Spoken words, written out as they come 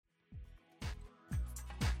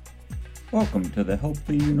Welcome to the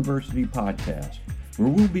Healthy University podcast, where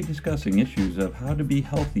we'll be discussing issues of how to be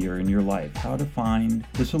healthier in your life, how to find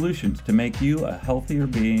the solutions to make you a healthier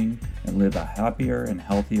being and live a happier and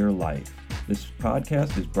healthier life. This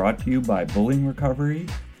podcast is brought to you by Bullying Recovery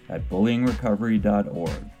at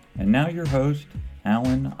bullyingrecovery.org. And now your host,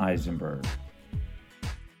 Alan Eisenberg.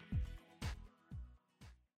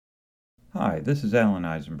 Hi, this is Alan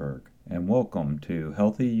Eisenberg, and welcome to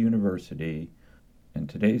Healthy University and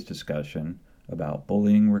today's discussion about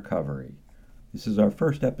bullying recovery. This is our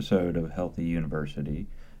first episode of Healthy University,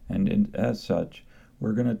 and as such,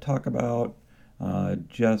 we're going to talk about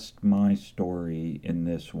just my story in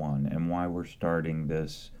this one and why we're starting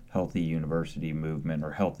this Healthy University movement,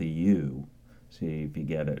 or Healthy U. See if you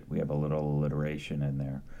get it. We have a little alliteration in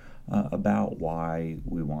there about why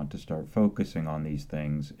we want to start focusing on these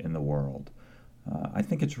things in the world. I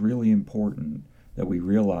think it's really important that we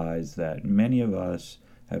realize that many of us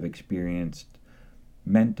have experienced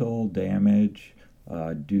mental damage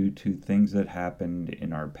due to things that happened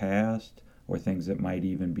in our past or things that might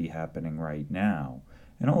even be happening right now.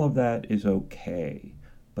 And all of that is okay,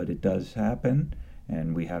 but it does happen,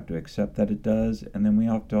 and we have to accept that it does, and then we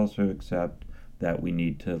have to also accept that we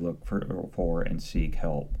need to look for and seek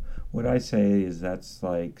help. What I say is that's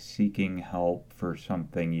like seeking help for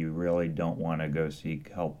something you really don't want to go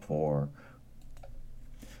seek help for.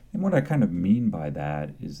 And what I kind of mean by that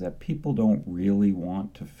is that people don't really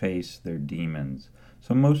want to face their demons.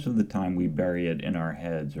 So most of the time we bury it in our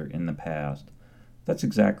heads or in the past. That's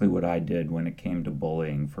exactly what I did when it came to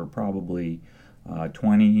bullying for probably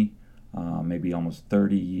 20, maybe almost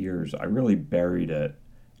 30 years. I really buried it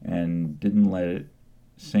and didn't let it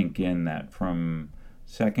sink in that from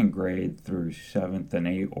second grade through seventh and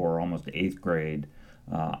eighth, or almost eighth grade,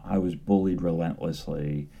 I was bullied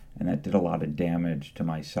relentlessly, and that did a lot of damage to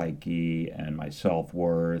my psyche and my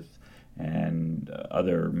self-worth and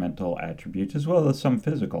other mental attributes, as well as some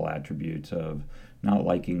physical attributes of not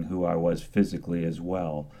liking who I was physically as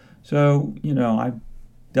well. So, I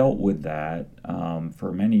dealt with that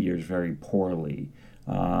for many years very poorly.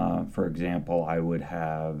 For example, I would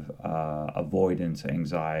have avoidance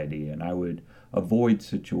anxiety, and I would avoid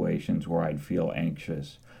situations where I'd feel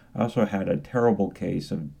anxious. I also had a terrible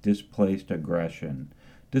case of displaced aggression.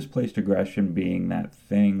 Displaced aggression being that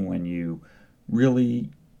thing when you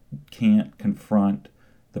really can't confront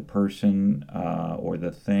the person or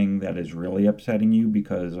the thing that is really upsetting you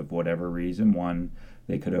because of whatever reason. One,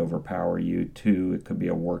 they could overpower you. Two, it could be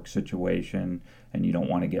a work situation and you don't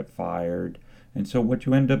want to get fired. And so what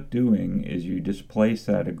you end up doing is you displace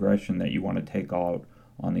that aggression that you want to take out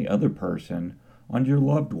on the other person on your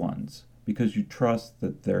loved ones, because you trust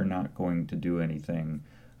that they're not going to do anything,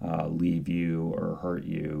 leave you or hurt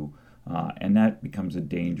you. And that becomes a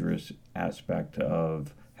dangerous aspect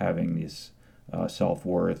of having this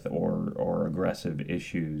self-worth or aggressive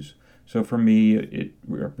issues. So for me, it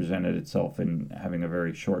represented itself in having a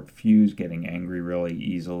very short fuse, getting angry really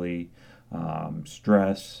easily,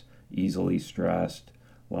 stress, easily stressed,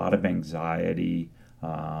 a lot of anxiety,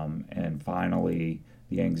 and finally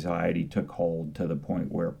the anxiety took hold to the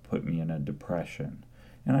point where it put me in a depression.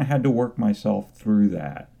 And I had to work myself through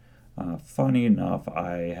that. Funny enough,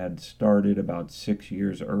 I had started about 6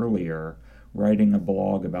 years earlier writing a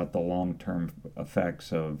blog about the long-term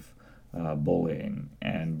effects of bullying.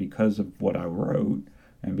 And because of what I wrote,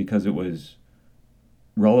 and because it was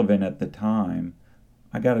relevant at the time,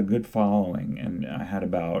 I got a good following, and I had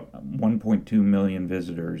about 1.2 million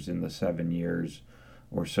visitors in the 7 years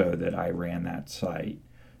or so that I ran that site.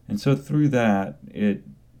 And so through that, it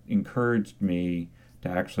encouraged me to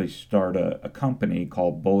actually start a company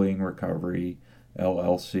called Bullying Recovery,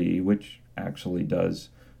 LLC, which actually does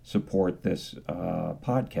support this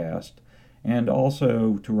podcast, and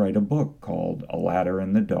also to write a book called A Ladder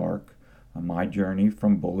in the Dark, My Journey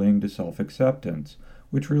from Bullying to Self-Acceptance,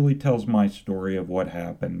 which really tells my story of what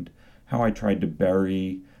happened, how I tried to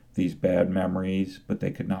bury these bad memories, but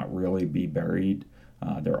they could not really be buried.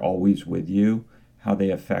 They're always with you, how they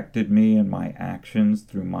affected me and my actions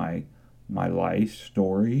through my life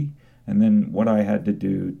story, and then what I had to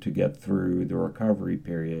do to get through the recovery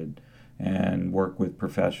period and work with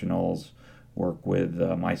professionals, work with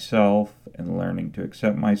myself and learning to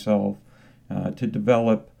accept myself, to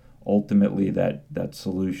develop ultimately that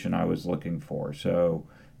solution I was looking for. So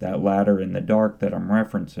that ladder in the dark that I'm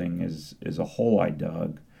referencing is a hole I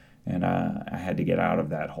dug, and I had to get out of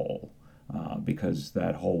that hole because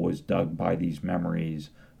that hole was dug by these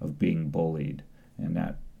memories of being bullied, and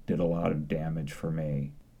that did a lot of damage for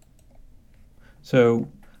me. So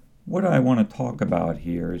what I want to talk about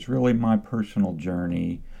here is really my personal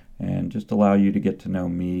journey and just allow you to get to know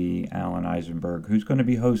me, Alan Eisenberg, who's going to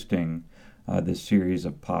be hosting this series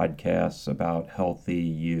of podcasts about healthy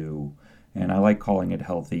you. And I like calling it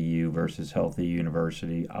Healthy You versus Healthy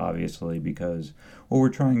University, obviously, because what we're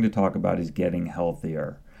trying to talk about is getting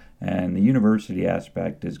healthier. And the university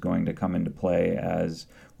aspect is going to come into play as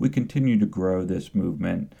we continue to grow this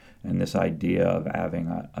movement and this idea of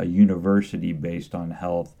having a university based on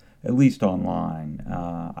health, at least online.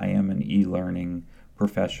 I am an e-learning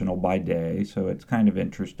professional by day, so it's kind of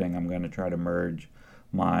interesting. I'm going to try to merge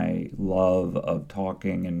my love of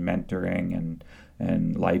talking and mentoring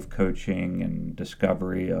and life coaching and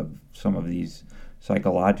discovery of some of these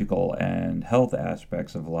psychological and health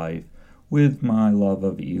aspects of life with my love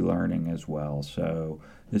of e-learning as well. So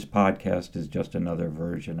this podcast is just another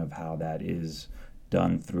version of how that is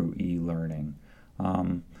done through e-learning.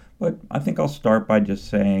 But I think I'll start by just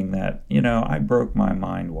saying that, I broke my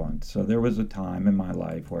mind once. So there was a time in my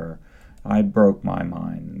life where I broke my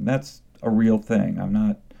mind. And that's a real thing. I'm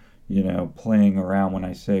not, playing around when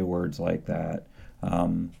I say words like that.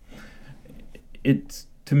 It's,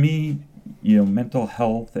 to me, mental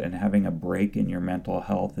health and having a break in your mental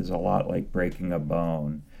health is a lot like breaking a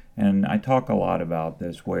bone. And I talk a lot about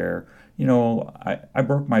this where, I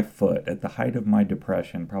broke my foot at the height of my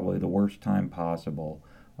depression, probably the worst time possible.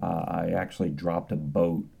 I actually dropped a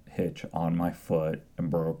boat hitch on my foot and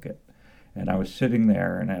broke it. And I was sitting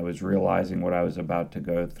there and I was realizing what I was about to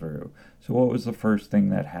go through. So what was the first thing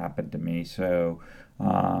that happened to me? So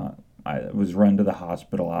I was run to the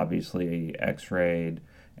hospital, obviously x-rayed,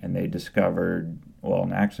 and they discovered,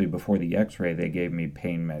 and actually before the x-ray, they gave me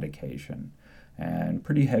pain medication, and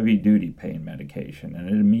pretty heavy-duty pain medication, and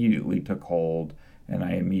it immediately took hold, and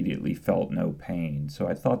I immediately felt no pain. So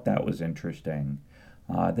I thought that was interesting.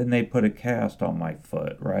 Then they put a cast on my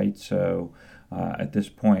foot, right? So at this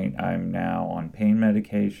point, I'm now on pain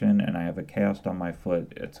medication, and I have a cast on my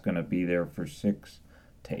foot. It's going to be there for 6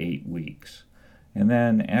 to 8 weeks. And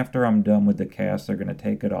then after I'm done with the cast, they're going to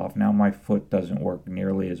take it off. Now my foot doesn't work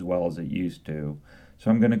nearly as well as it used to.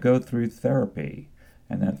 So I'm going to go through therapy.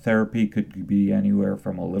 And that therapy could be anywhere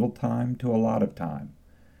from a little time to a lot of time.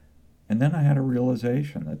 And then I had a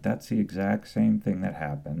realization that that's the exact same thing that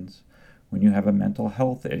happens when you have a mental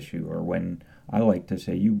health issue, or when, I like to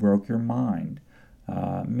say, you broke your mind,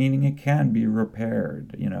 meaning it can be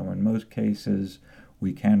repaired. In most cases,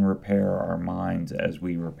 we can repair our minds as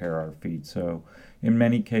we repair our feet. So in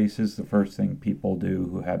many cases, the first thing people do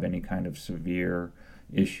who have any kind of severe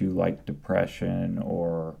issue like depression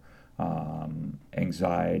or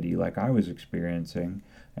anxiety like I was experiencing,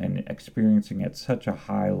 and experiencing at such a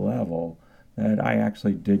high level that I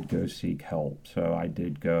actually did go seek help. So I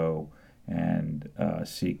did go and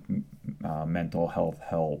seek mental health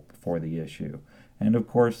help for the issue. And of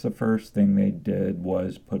course, the first thing they did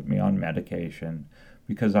was put me on medication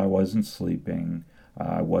because I wasn't sleeping,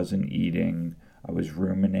 I wasn't eating, I was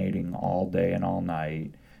ruminating all day and all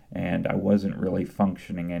night, and I wasn't really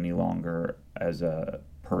functioning any longer as a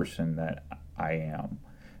person that I am.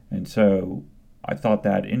 And so I thought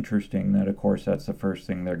that interesting that, of course, that's the first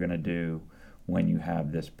thing they're going to do when you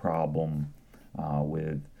have this problem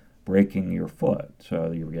with breaking your foot.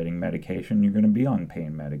 So you're getting medication, you're going to be on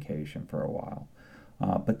pain medication for a while.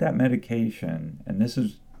 But that medication, and this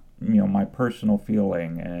is my personal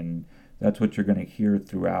feeling, and that's what you're going to hear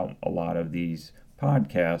throughout a lot of these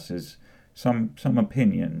podcasts, is some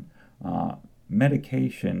opinion.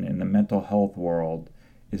 Medication in the mental health world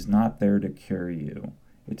is not there to cure you.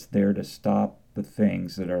 It's there to stop the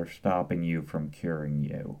things that are stopping you from curing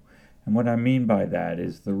you. And what I mean by that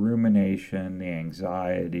is the rumination, the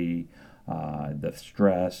anxiety, the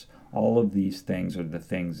stress, all of these things are the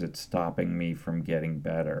things that's stopping me from getting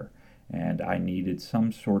better. And I needed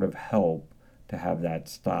some sort of help to have that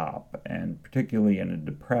stop. And particularly in a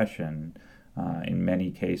depression, in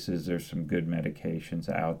many cases, there's some good medications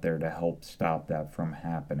out there to help stop that from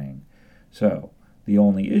happening. So the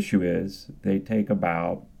only issue is they take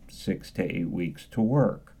about 6 to 8 weeks to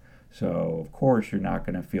work. So of course you're not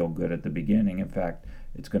going to feel good at the beginning. In fact,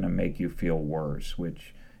 it's going to make you feel worse,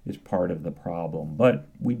 which is part of the problem. But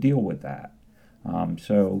we deal with that.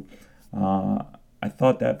 I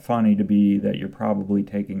thought that funny to be that you're probably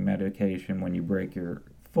taking medication when you break your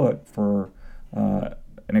foot for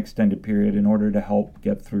an extended period in order to help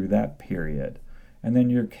get through that period. And then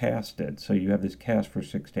you're casted. So you have this cast for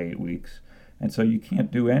 6 to 8 weeks. And so you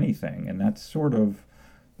can't do anything. And that's sort of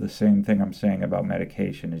the same thing I'm saying about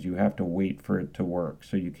medication, is you have to wait for it to work.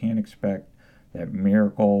 So you can't expect that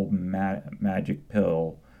miracle magic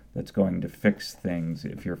pill that's going to fix things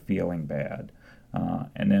if you're feeling bad.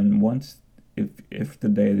 And then once if the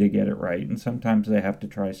day they get it right, and sometimes they have to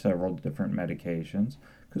try several different medications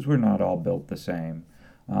because we're not all built the same,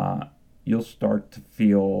 you'll start to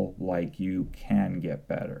feel like you can get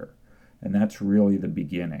better. And that's really the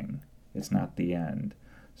beginning. It's not the end.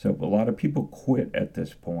 So a lot of people quit at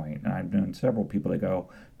this point, and I've known several people that go,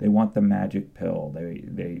 they want the magic pill.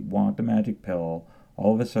 They want the magic pill.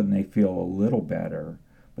 All of a sudden they feel a little better,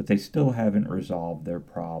 but they still haven't resolved their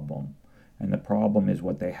problem. And the problem is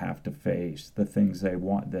what they have to face, the things they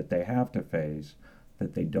want that they have to face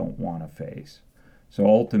that they don't want to face. So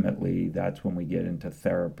ultimately, that's when we get into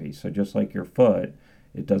therapy. So just like your foot,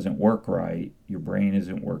 it doesn't work right, your brain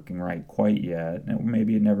isn't working right quite yet, and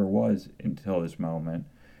maybe it never was until this moment,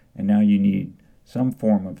 and now you need some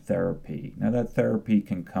form of therapy. Now that therapy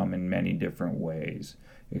can come in many different ways.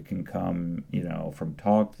 It can come, from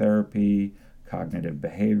talk therapy, cognitive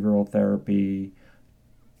behavioral therapy,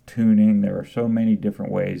 tuning. There are so many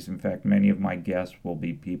different ways. In fact, many of my guests will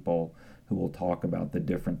be people who will talk about the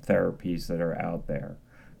different therapies that are out there.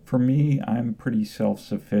 For me, I'm pretty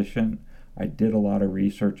self-sufficient. I did a lot of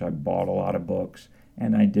research, I bought a lot of books,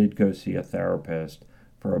 and I did go see a therapist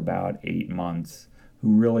for about 8 months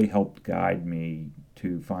who really helped guide me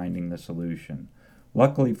to finding the solution.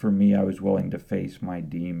 Luckily for me, I was willing to face my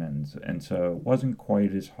demons, and so it wasn't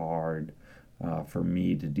quite as hard for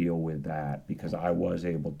me to deal with that because I was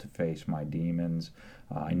able to face my demons.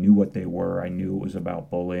 I knew what they were. I knew it was about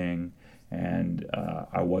bullying, and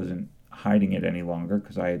I wasn't hiding it any longer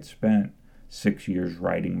because I had spent 6 years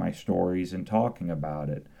writing my stories and talking about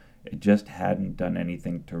it. It just hadn't done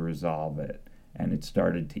anything to resolve it, and it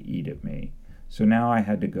started to eat at me. So now I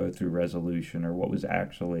had to go through resolution, or what was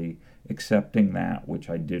actually accepting that which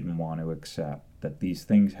I didn't want to accept, that these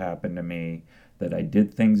things happened to me, that I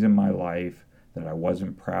did things in my life that I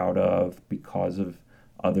wasn't proud of because of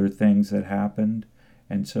other things that happened.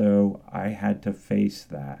 And so I had to face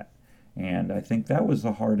that. And I think that was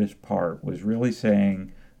the hardest part, was really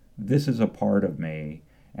saying, this is a part of me,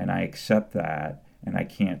 and I accept that, and I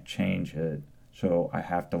can't change it, so I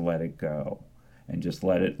have to let it go and just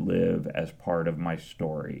let it live as part of my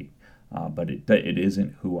story. But it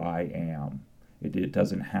isn't who I am. It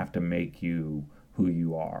doesn't have to make you who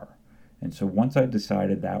you are. And so once I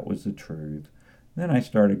decided that was the truth, then I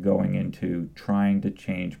started going into trying to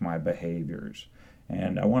change my behaviors.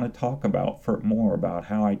 And I want to talk more about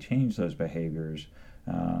how I changed those behaviors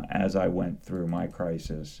as I went through my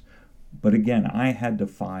crisis. But again, I had to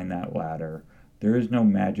find that ladder. There is no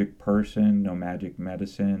magic person, no magic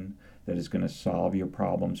medicine that is going to solve your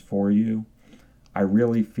problems for you. I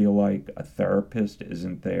really feel like a therapist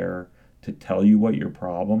isn't there to tell you what your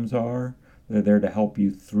problems are. They're there to help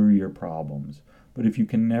you through your problems. But if you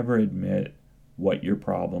can never admit what your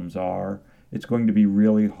problems are, it's going to be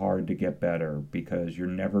really hard to get better because you're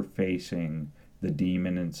never facing the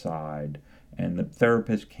demon inside. And the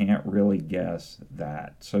therapist can't really guess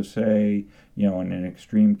that. So say, in an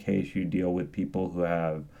extreme case, you deal with people who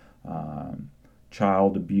have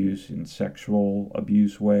child abuse in sexual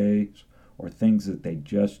abuse ways, or things that they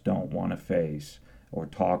just don't want to face or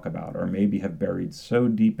talk about, or maybe have buried so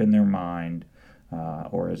deep in their mind,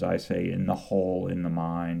 or as I say, in the hole in the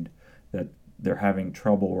mind, that they're having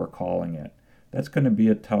trouble recalling it. That's going to be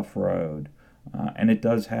a tough road. And it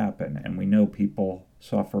does happen, and we know people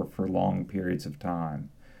suffer for long periods of time.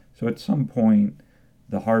 So at some point,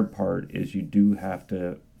 the hard part is you do have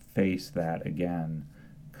to face that again,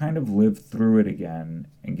 kind of live through it again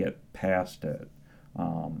and get past it,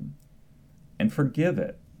 and forgive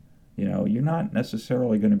it. You're not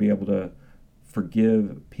necessarily going to be able to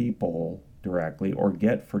forgive people directly or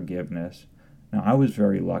get forgiveness. Now, I was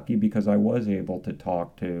very lucky because I was able to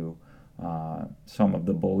talk to some of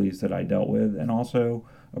the bullies that I dealt with, and also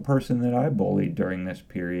a person that I bullied during this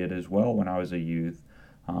period as well when I was a youth,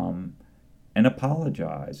 and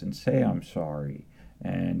apologize and say I'm sorry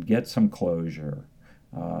and get some closure.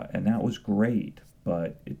 And that was great,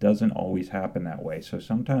 but it doesn't always happen that way. So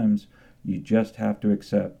sometimes you just have to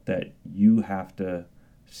accept that you have to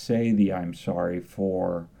say the I'm sorry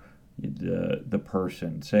for the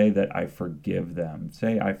person. Say that I forgive them.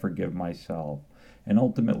 Say I forgive myself. And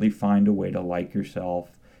ultimately find a way to like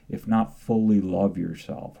yourself, if not fully love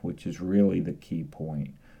yourself, which is really the key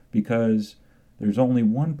point. Because there's only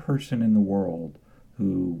one person in the world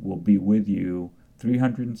who will be with you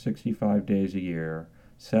 365 days a year,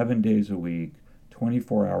 7 days a week,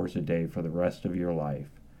 24 hours a day for the rest of your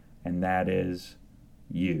life. And that is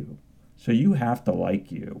you. So you have to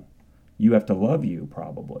like you. You have to love you,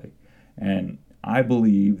 probably. And I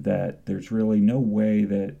believe that there's really no way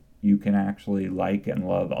that you can actually like and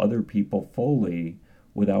love other people fully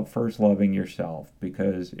without first loving yourself.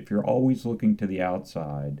 Because if you're always looking to the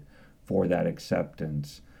outside for that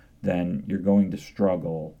acceptance, then you're going to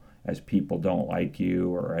struggle as people don't like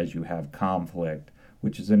you or as you have conflict,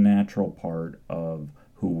 which is a natural part of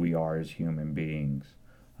who we are as human beings.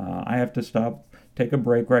 I have to take a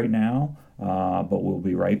break right now, but we'll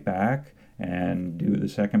be right back and do the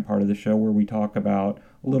second part of the show where we talk about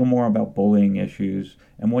a little more about bullying issues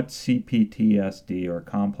and what CPTSD, or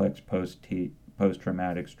complex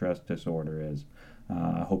post-traumatic stress disorder, is.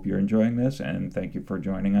 I hope you're enjoying this, and thank you for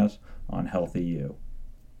joining us on Healthy You.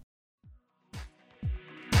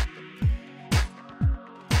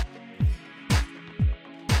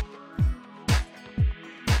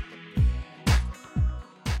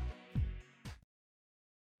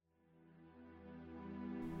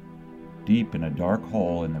 Deep in a dark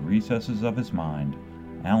hole in the recesses of his mind,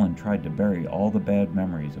 Alan tried to bury all the bad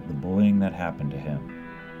memories of the bullying that happened to him.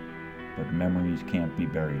 But memories can't be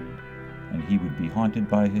buried, and he would be haunted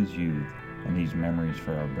by his youth and these memories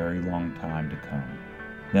for a very long time to come.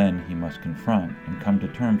 Then he must confront and come to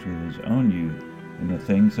terms with his own youth and the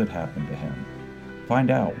things that happened to him. Find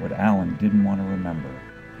out what Alan didn't want to remember.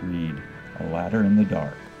 Read A Ladder in the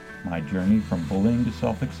Dark, My Journey from Bullying to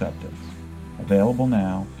Self-Acceptance. Available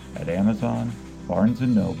now at Amazon, Barnes &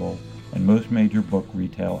 Noble, and most major book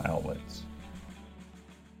retail outlets.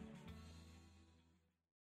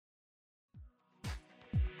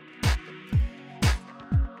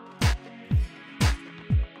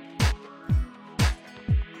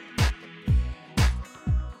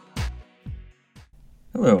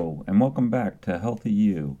 Hello, and welcome back to Healthy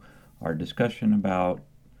You, our discussion about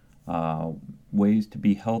ways to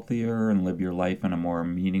be healthier and live your life in a more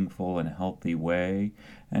meaningful and healthy way.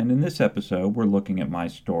 And in this episode, we're looking at my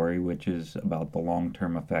story, which is about the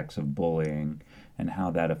long-term effects of bullying and how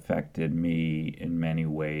that affected me in many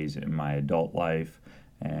ways in my adult life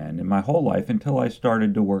and in my whole life until I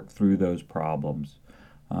started to work through those problems.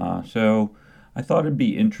 So I thought it'd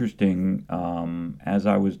be interesting as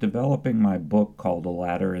I was developing my book called A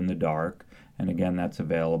Ladder in the Dark. And again, that's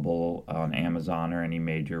available on Amazon or any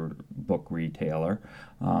major book retailer.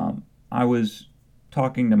 I was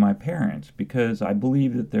talking to my parents because I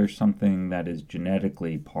believe that there's something that is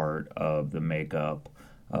genetically part of the makeup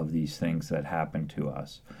of these things that happen to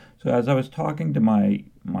us. So as I was talking to my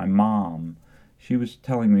mom, she was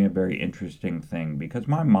telling me a very interesting thing, because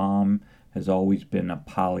my mom has always been a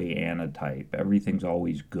Pollyanna type. Everything's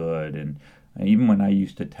always good, and even when I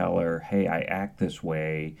used to tell her, hey, I act this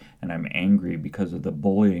way and I'm angry because of the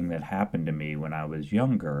bullying that happened to me when I was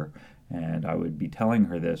younger, and I would be telling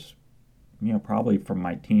her this, probably from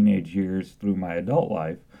my teenage years through my adult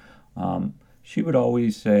life, she would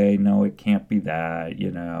always say, no, it can't be that,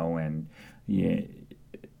 and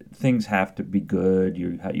things have to be good,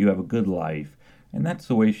 you have a good life. And that's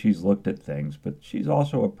the way she's looked at things. But she's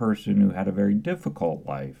also a person who had a very difficult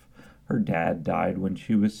life. Her dad died when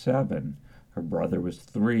she was 7. Her brother was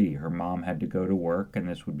 3. Her mom had to go to work, and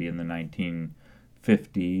this would be in the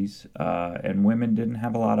 1950s. And women didn't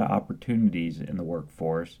have a lot of opportunities in the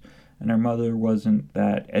workforce. And her mother wasn't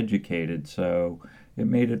that educated, so it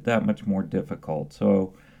made it that much more difficult.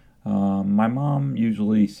 So my mom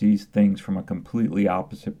usually sees things from a completely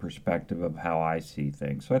opposite perspective of how I see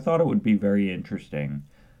things. So I thought it would be very interesting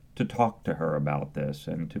to talk to her about this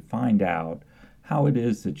and to find out how it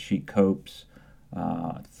is that she copes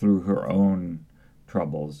through her own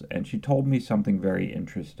troubles. And she told me something very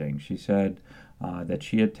interesting. She said that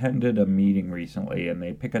she attended a meeting recently, and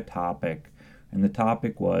they pick a topic, and the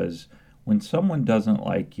topic was, when someone doesn't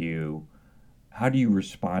like you, how do you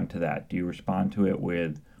respond to that? Do you respond to it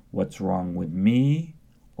with, what's wrong with me,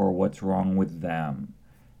 or what's wrong with them?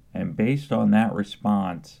 And based on that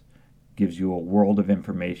response, gives you a world of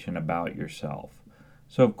information about yourself.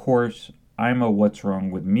 So of course, I'm a what's wrong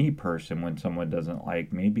with me person when someone doesn't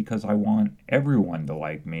like me, because I want everyone to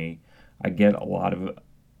like me. I get a lot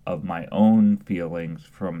of my own feelings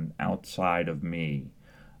from outside of me.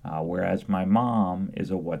 Whereas my mom is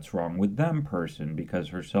a what's wrong with them person, because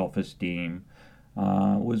her self-esteem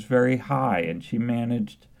was very high, and she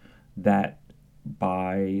managed that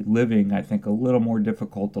by living, I think, a little more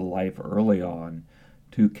difficult a life early on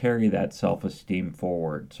to carry that self-esteem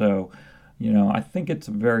forward. So, I think it's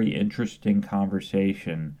a very interesting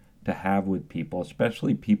conversation to have with people,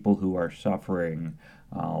 especially people who are suffering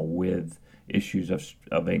with issues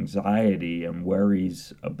of anxiety and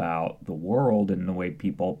worries about the world and the way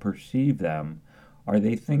people perceive them. Are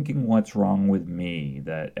they thinking, what's wrong with me?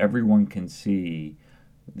 That everyone can see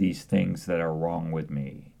these things that are wrong with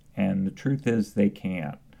me. And the truth is, they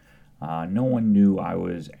can't. No one knew I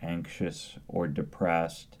was anxious or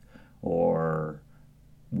depressed or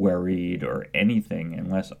worried or anything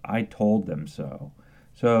unless I told them so.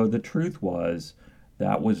 So the truth was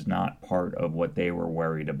that was not part of what they were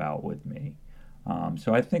worried about with me.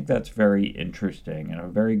 So I think that's very interesting and a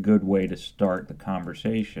very good way to start the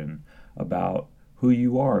conversation about who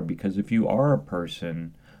you are. Because if you are a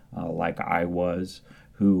person like I was,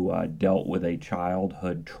 who dealt with a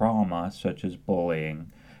childhood trauma such as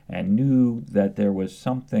bullying and knew that there was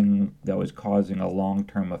something that was causing a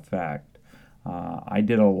long-term effect, I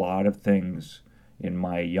did a lot of things in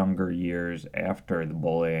my younger years after the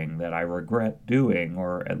bullying that I regret doing,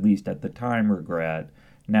 or at least at the time regret,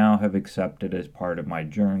 now have accepted as part of my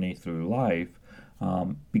journey through life,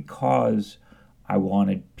 because I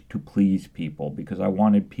wanted to please people, because I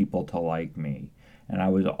wanted people to like me. And I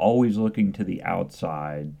was always looking to the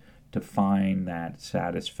outside to find that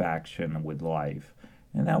satisfaction with life.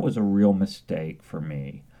 And that was a real mistake for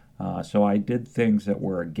me. So I did things that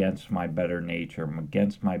were against my better nature,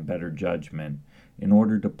 against my better judgment, in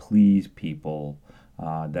order to please people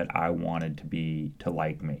that I wanted to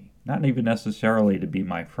like me. Not even necessarily to be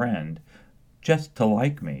my friend, just to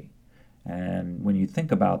like me. And when you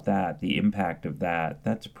think about that, the impact of that,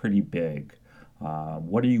 that's pretty big.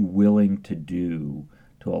 What are you willing to do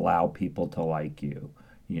to allow people to like you?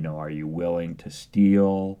 Are you willing to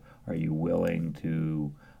steal? Are you willing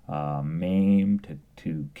to maim,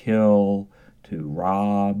 to kill, to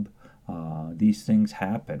rob? These things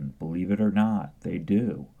happen, believe it or not, they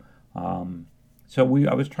do.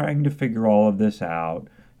 I was trying to figure all of this out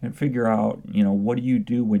and figure out, what do you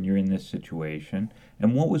do when you're in this situation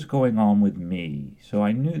and what was going on with me. So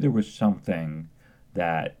I knew there was something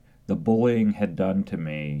that the bullying had done to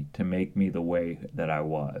me to make me the way that I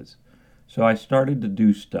was. So I started to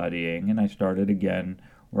do studying, and I started again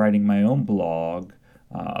writing my own blog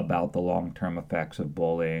about the long-term effects of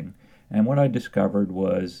bullying. And what I discovered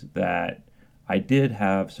was that I did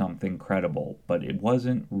have something credible, but it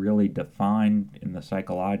wasn't really defined in the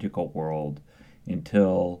psychological world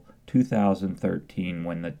until 2013,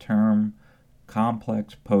 when the term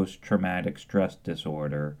complex post-traumatic stress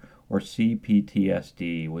disorder, or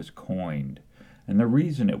CPTSD, was coined. And the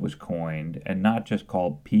reason it was coined, and not just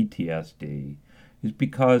called PTSD, is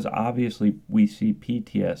because obviously we see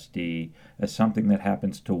PTSD as something that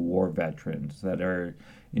happens to war veterans that are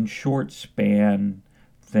in short span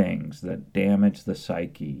things that damage the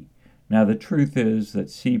psyche. Now the truth is that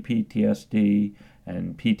CPTSD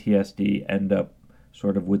and PTSD end up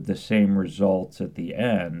sort of with the same results at the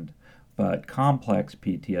end, but complex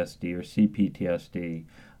PTSD or CPTSD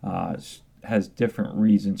has different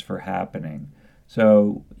reasons for happening.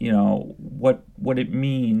 So, what it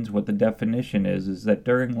means, what the definition is that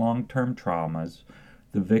during long-term traumas,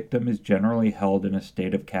 the victim is generally held in a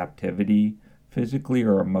state of captivity, physically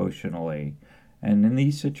or emotionally. And in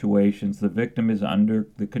these situations, the victim is under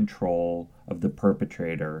the control of the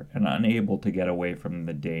perpetrator and unable to get away from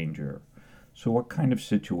the danger. So what kind of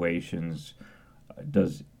situations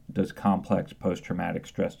does complex post-traumatic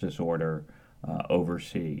stress disorder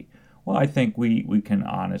oversee? Well, I think we can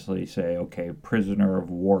honestly say, okay, prisoner of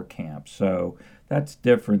war camp. So that's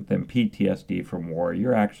different than PTSD from war.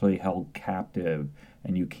 You're actually held captive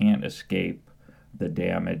and you can't escape the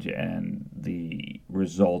damage and the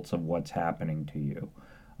results of what's happening to you.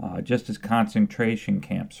 Just as concentration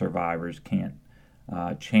camp survivors can't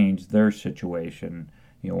change their situation.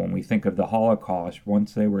 When we think of the Holocaust,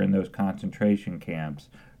 once they were in those concentration camps,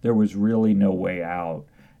 there was really no way out,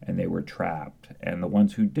 and they were trapped. And the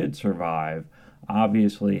ones who did survive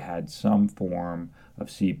obviously had some form of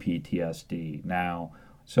CPTSD. Now,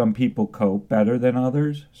 some people cope better than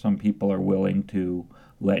others. Some people are willing to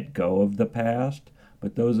let go of the past.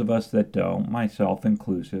 But those of us that don't, myself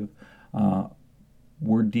inclusive,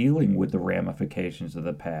 we're dealing with the ramifications of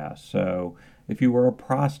the past. So if you were a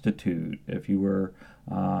prostitute, if you were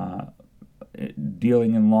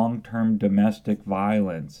dealing in long-term domestic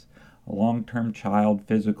violence, long-term child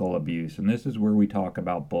physical abuse, and this is where we talk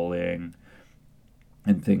about bullying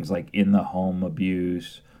and things like in-the-home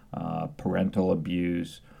abuse, parental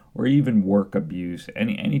abuse, or even work abuse,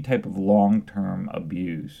 any type of long-term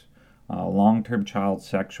abuse, long-term child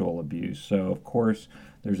sexual abuse. So, of course,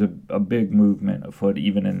 there's a big movement afoot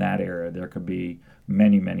even in that area. There could be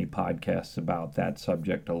many, many podcasts about that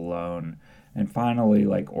subject alone. And finally,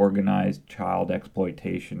 like organized child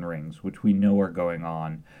exploitation rings, which we know are going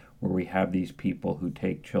on, where we have these people who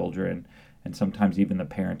take children, and sometimes even the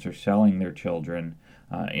parents are selling their children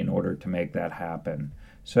in order to make that happen.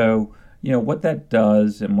 So, What that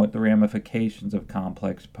does and what the ramifications of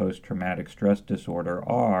complex post-traumatic stress disorder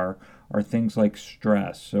are things like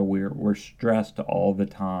stress. So we're stressed all the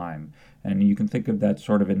time. And you can think of that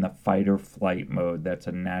sort of in the fight or flight mode. That's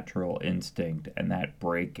a natural instinct, and that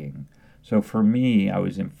breaking. So for me, I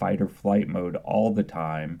was in fight or flight mode all the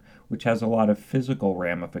time, which has a lot of physical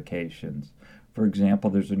ramifications. For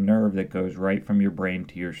example, there's a nerve that goes right from your brain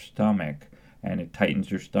to your stomach, and it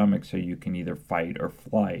tightens your stomach so you can either fight or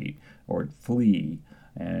flight or flee.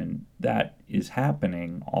 And that is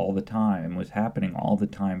happening all the time, was happening all the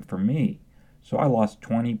time for me. So I lost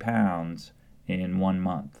 20 pounds in 1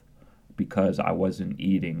 month because I wasn't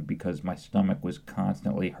eating, because my stomach was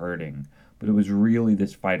constantly hurting. But it was really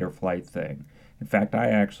this fight or flight thing. In fact, I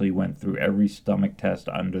actually went through every stomach test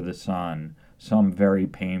under the sun, some very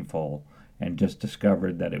painful, and just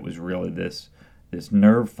discovered that it was really this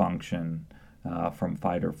nerve function from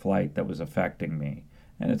fight or flight that was affecting me.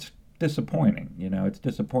 And it's disappointing. It's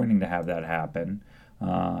disappointing to have that happen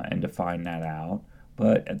and to find that out.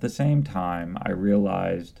 But at the same time, I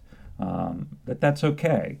realized that that's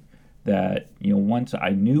okay. That, once I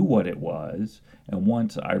knew what it was, and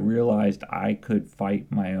once I realized I could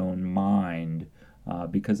fight my own mind,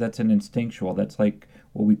 because that's an instinctual, that's like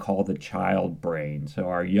what we call the child brain. So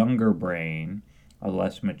our younger brain, a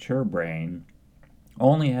less mature brain,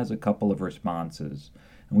 only has a couple of responses.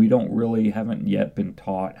 And we haven't yet been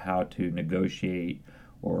taught how to negotiate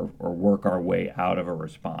or work our way out of a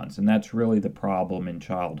response. And that's really the problem in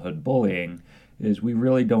childhood bullying, is we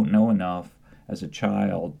really don't know enough as a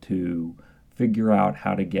child to figure out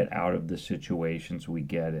how to get out of the situations we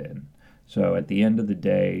get in. So at the end of the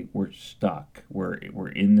day, we're stuck. We're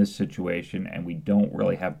in this situation and we don't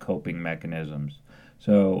really have coping mechanisms.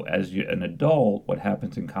 So as an adult, what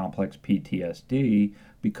happens in complex PTSD,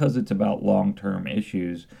 because it's about long-term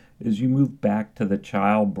issues, is you move back to the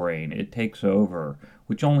child brain. It takes over,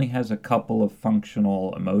 which only has a couple of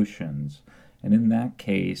functional emotions. And in that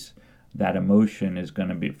case, that emotion is going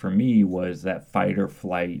to be, for me, was that fight or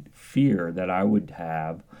flight fear that I would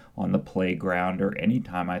have on the playground or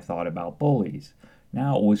anytime I thought about bullies.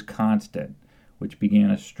 Now it was constant, which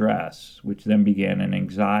began a stress, which then began an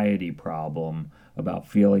anxiety problem about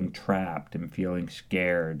feeling trapped and feeling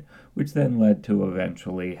scared, which then led to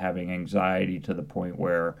eventually having anxiety to the point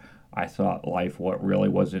where I thought life really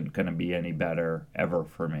wasn't going to be any better ever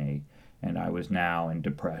for me, and I was now in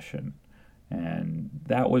depression. And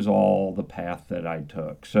that was all the path that I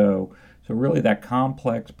took. So really that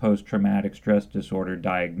complex post-traumatic stress disorder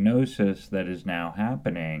diagnosis that is now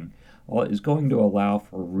happening is going to allow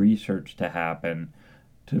for research to happen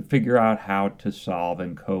to figure out how to solve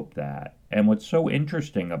and cope that. And what's so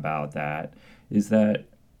interesting about that is that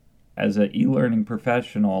as an e-learning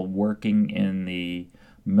professional working in the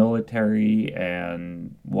military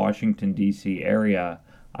and Washington, D.C. area,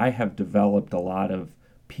 I have developed a lot of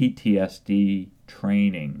PTSD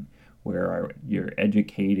training where you're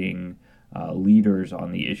educating leaders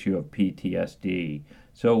on the issue of PTSD.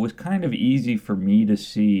 So it was kind of easy for me to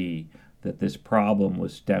see that this problem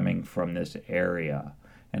was stemming from this area.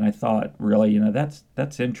 And I thought, really,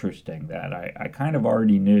 that's interesting that I kind of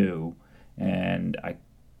already knew. And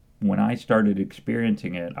when I started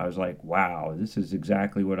experiencing it, I was like, wow, this is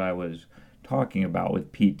exactly what I was talking about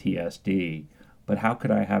with PTSD. But how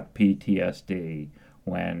could I have PTSD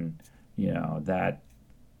when, that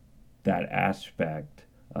aspect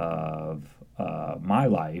of my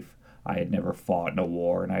life, I had never fought in a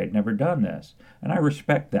war and I had never done this. And I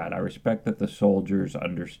respect that. I respect that the soldiers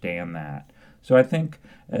understand that. So I think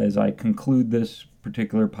as I conclude this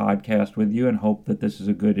particular podcast with you and hope that this is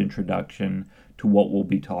a good introduction to what we'll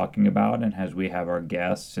be talking about, and as we have our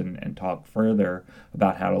guests and talk further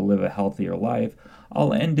about how to live a healthier life,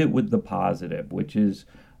 I'll end it with the positive, which is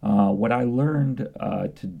what I learned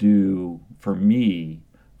to do for me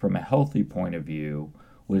from a healthy point of view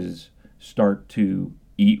was start to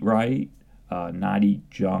eat right, not eat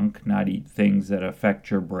junk, not eat things that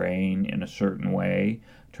affect your brain in a certain way.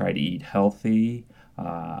 Try to eat healthy.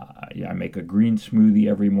 I make a green smoothie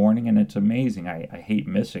every morning, and it's amazing. I hate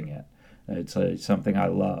missing it. It's something I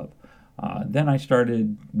love. Then I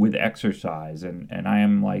started with exercise, and I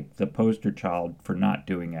am like the poster child for not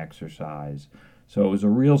doing exercise. So it was a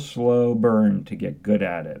real slow burn to get good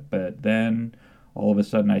at it. But then all of a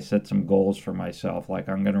sudden I set some goals for myself, like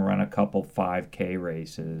I'm going to run a couple 5K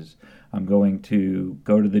races. I'm going to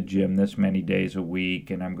go to the gym this many days a week,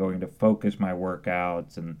 and I'm going to focus my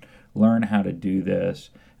workouts and learn how to do this,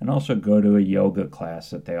 and also go to a yoga class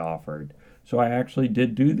that they offered. So I actually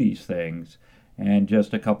did do these things, and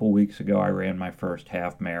just a couple weeks ago I ran my first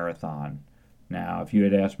half marathon. Now, if you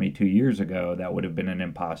had asked me 2 years ago, that would have been an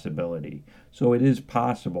impossibility. So it is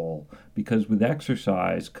possible, because with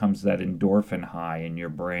exercise comes that endorphin high in your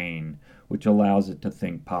brain, which allows it to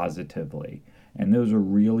think positively. And those are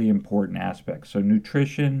really important aspects. So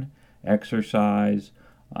nutrition, exercise,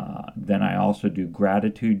 then I also do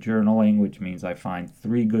gratitude journaling, which means I find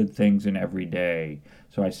 3 good things in every day.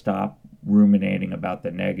 So I stop ruminating about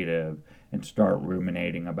the negative and start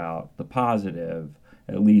ruminating about the positive,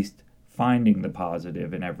 at least finding the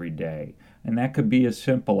positive in every day. And that could be as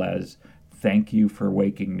simple as, thank you for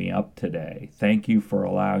waking me up today. Thank you for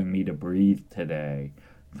allowing me to breathe today.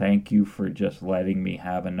 Thank you for just letting me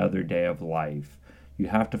have another day of life. You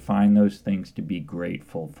have to find those things to be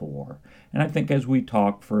grateful for. And I think as we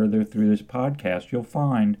talk further through this podcast, you'll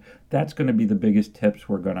find that's going to be the biggest tips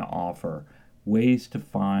we're going to offer. Ways to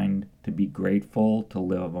find, to be grateful, to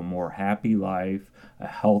live a more happy life, a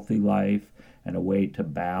healthy life, and a way to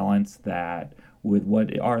balance that with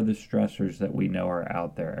what are the stressors that we know are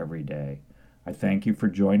out there every day. I thank you for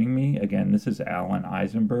joining me. Again, this is Alan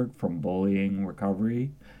Eisenberg from Bullying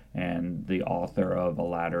Recovery and the author of A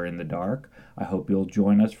Ladder in the Dark. I hope you'll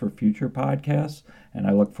join us for future podcasts, and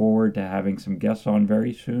I look forward to having some guests on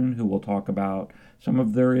very soon who will talk about some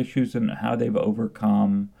of their issues and how they've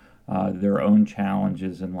overcome their own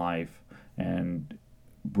challenges in life and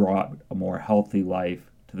brought a more healthy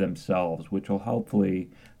life to themselves, which will hopefully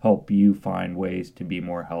help you find ways to be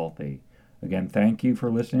more healthy. Again, thank you for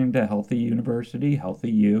listening to Healthy University,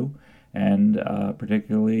 Healthy You, and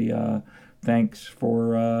particularly thanks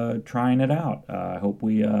for trying it out. I hope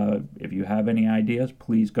if you have any ideas,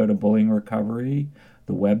 please go to Bullying Recovery,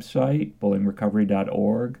 the website,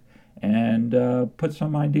 bullingrecovery.org, and put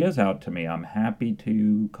some ideas out to me. I'm happy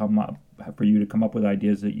to for you to come up with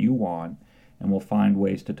ideas that you want, and we'll find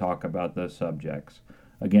ways to talk about those subjects.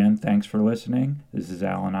 Again, thanks for listening. This is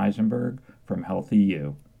Alan Eisenberg from Healthy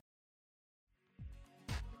You.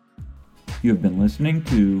 You have been listening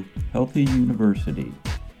to Healthy University.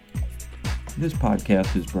 This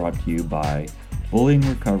podcast is brought to you by Bullying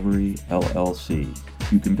Recovery, LLC.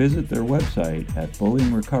 You can visit their website at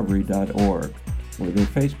bullingrecovery.org or their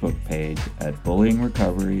Facebook page at Bullying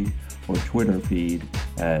Recovery or Twitter feed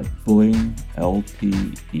at Bullying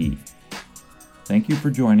LTE. Thank you for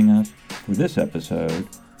joining us for this episode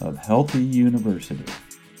of Healthy University.